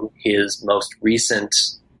to his most recent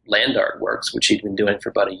land art works, which he'd been doing for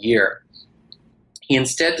about a year, he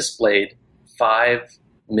instead displayed 5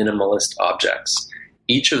 minimalist objects,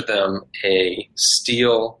 each of them a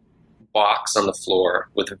steel box on the floor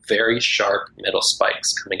with very sharp metal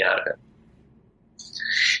spikes coming out of it.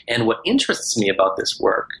 And what interests me about this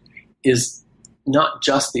work is not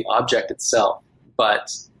just the object itself, but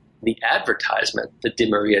the advertisement that De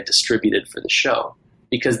Maria distributed for the show.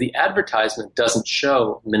 Because the advertisement doesn't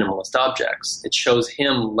show minimalist objects. It shows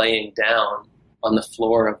him laying down on the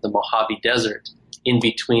floor of the Mojave Desert in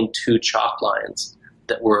between two chalk lines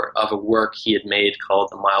that were of a work he had made called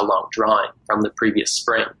The Mile Long Drawing from the previous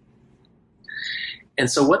spring.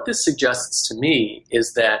 And so what this suggests to me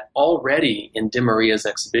is that already in De Maria's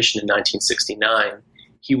exhibition in 1969,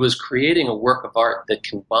 he was creating a work of art that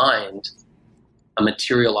combined a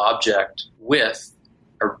material object with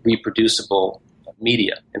a reproducible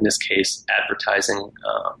media, in this case, advertising,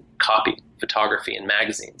 copy, photography, and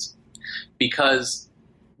magazines. Because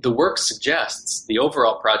the work suggests, the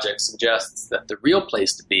overall project suggests that the real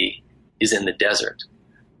place to be is in the desert.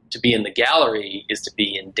 To be in the gallery is to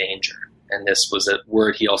be in danger. And this was a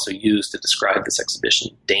word he also used to describe this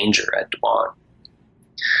exhibition, danger at Dwan.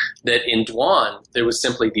 That in Dwan, there was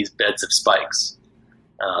simply these beds of spikes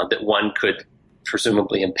that one could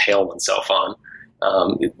presumably impale oneself on.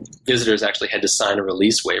 Visitors actually had to sign a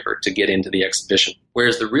release waiver to get into the exhibition,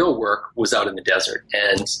 whereas the real work was out in the desert.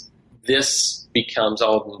 And this becomes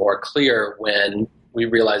all the more clear when we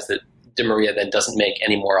realize that De Maria then doesn't make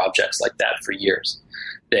any more objects like that for years,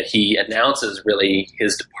 that he announces really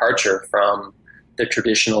his departure from the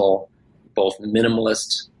traditional, both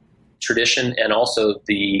minimalist tradition and also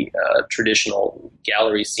the traditional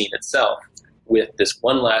gallery scene itself, with this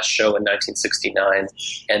one last show in 1969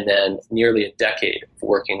 and then nearly a decade of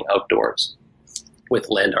working outdoors with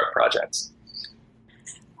land art projects.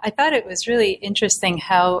 I thought it was really interesting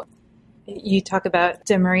how you talk about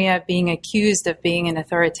De Maria being accused of being an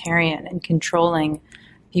authoritarian and controlling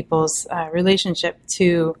people's relationship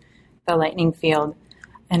to the lightning field.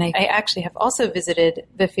 And I actually have also visited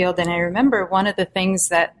the field, and I remember one of the things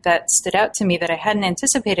that stood out to me that I hadn't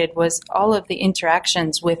anticipated was all of the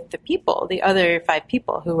interactions with the people, the other 5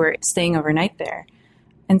 people who were staying overnight there.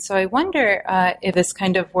 And so I wonder if this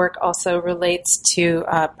kind of work also relates to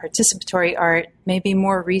participatory art, maybe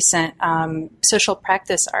more recent social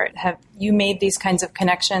practice art. Have you made these kinds of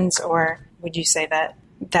connections, or would you say that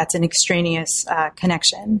that's an extraneous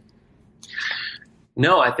connection?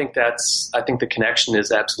 No, I think the connection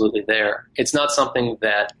is absolutely there. It's not something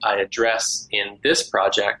that I address in this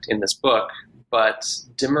project, in this book, but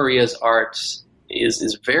De Maria's art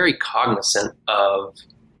is very cognizant of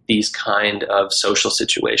these kind of social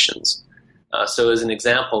situations. So as an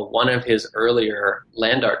example, one of his earlier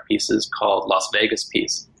land art pieces called Las Vegas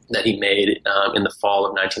Piece that he made in the fall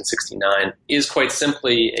of 1969 is quite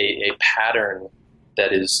simply a pattern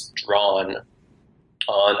that is drawn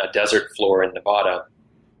on a desert floor in Nevada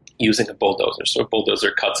using a bulldozer. So a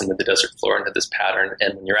bulldozer cuts into the desert floor into this pattern,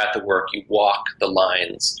 and when you're at the work, you walk the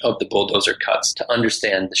lines of the bulldozer cuts to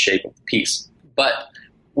understand the shape of the piece. But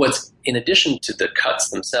what's, in addition to the cuts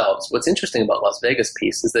themselves, what's interesting about Las Vegas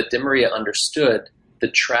Piece is that De Maria understood the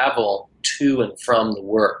travel to and from the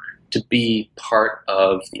work to be part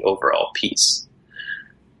of the overall piece.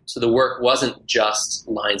 So the work wasn't just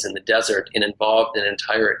lines in the desert. It involved an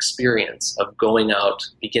entire experience of going out,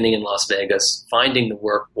 beginning in Las Vegas, finding the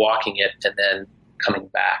work, walking it, and then coming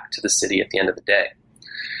back to the city at the end of the day.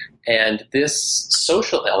 And this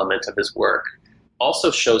social element of his work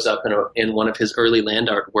also shows up in one of his early land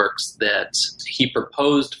art works that he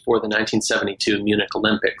proposed for the 1972 Munich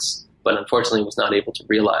Olympics, but unfortunately was not able to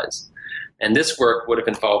realize. And this work would have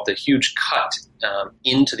involved a huge cut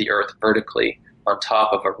into the earth vertically on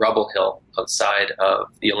top of a rubble hill outside of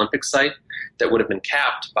the Olympic site that would have been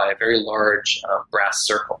capped by a very large brass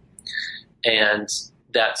circle. And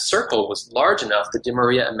that circle was large enough that De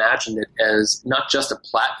Maria imagined it as not just a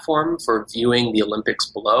platform for viewing the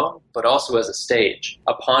Olympics below, but also as a stage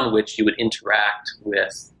upon which you would interact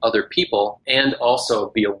with other people and also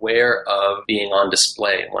be aware of being on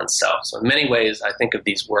display oneself. So in many ways, I think of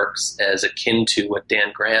these works as akin to what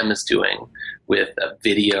Dan Graham is doing with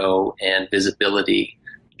video and visibility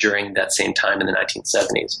during that same time in the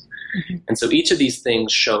 1970s. Mm-hmm. And so each of these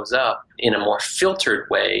things shows up in a more filtered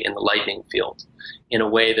way in the lightning field, in a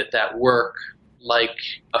way that work, like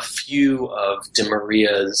a few of De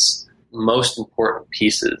Maria's most important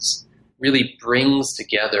pieces, really brings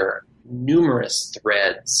together numerous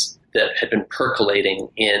threads that had been percolating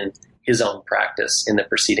in his own practice in the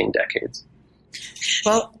preceding decades.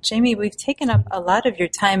 Well, Jamie, we've taken up a lot of your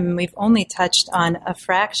time, and we've only touched on a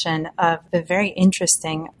fraction of the very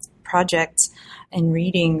interesting projects and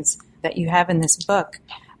readings that you have in this book.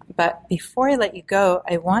 But before I let you go,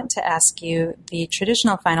 I want to ask you the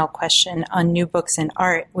traditional final question on new books and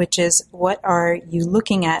art, which is, what are you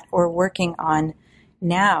looking at or working on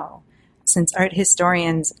now? Since art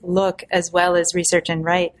historians look as well as research and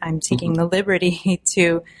write, I'm taking the liberty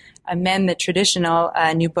to amend the traditional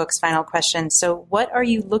new books final question. So what are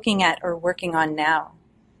you looking at or working on now?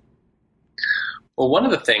 Well, one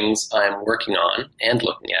of the things I'm working on and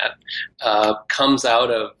looking at comes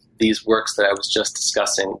out of these works that I was just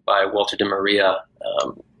discussing by Walter de Maria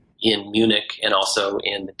in Munich and also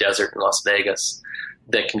in the desert in Las Vegas,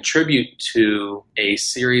 that contribute to a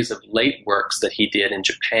series of late works that he did in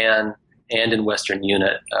Japan and in Western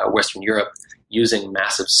Europe using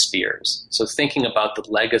massive spheres. So thinking about the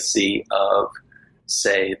legacy of,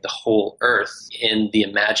 say, the whole Earth in the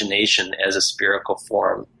imagination as a spherical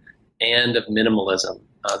form, and of minimalism,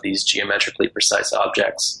 these geometrically precise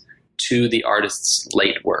objects, to the artist's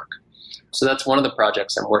late work. So that's one of the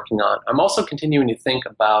projects I'm working on. I'm also continuing to think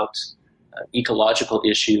about ecological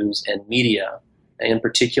issues and media, in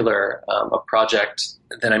particular a project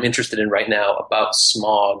that I'm interested in right now about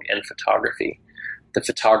smog and photography, the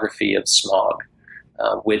photography of smog,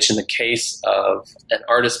 which in the case of an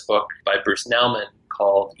artist book by Bruce Nauman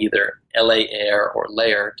called either LA Air or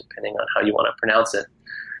Layer, depending on how you want to pronounce it,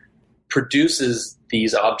 produces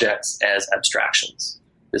these objects as abstractions.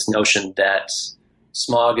 This notion that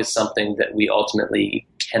smog is something that we ultimately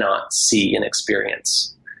cannot see and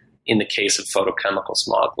experience in the case of photochemical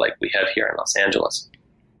smog like we have here in Los Angeles.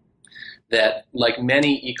 That, like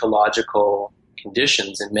many ecological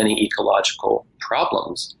conditions and many ecological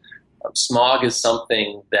problems, smog is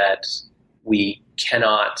something that we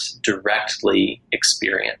cannot directly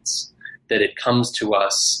experience, that it comes to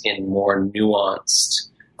us in more nuanced,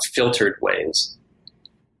 filtered ways.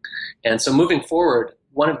 And so moving forward,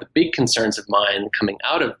 one of the big concerns of mine coming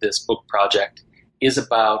out of this book project is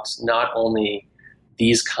about not only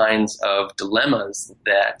these kinds of dilemmas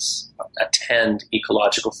that attend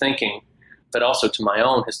ecological thinking, but also to my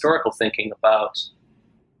own historical thinking about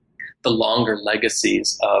the longer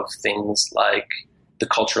legacies of things like the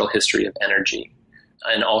cultural history of energy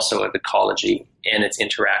and also of ecology and its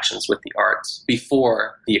interactions with the arts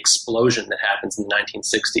before the explosion that happens in the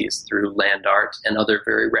 1960s through land art and other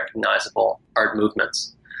very recognizable art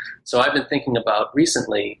movements. So I've been thinking about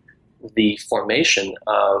recently the formation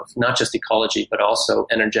of not just ecology, but also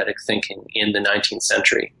energetic thinking in the 19th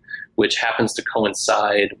century, which happens to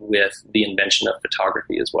coincide with the invention of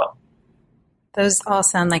photography as well. Those all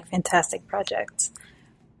sound like fantastic projects.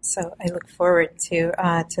 So I look forward to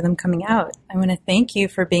them coming out. I want to thank you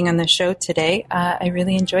for being on the show today. I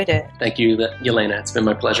really enjoyed it. Thank you, Yelena. It's been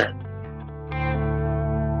my pleasure.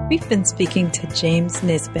 We've been speaking to James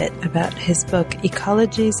Nisbet about his book,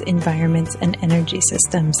 Ecologies, Environments, and Energy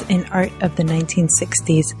Systems in Art of the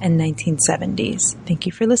 1960s and 1970s. Thank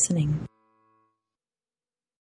you for listening.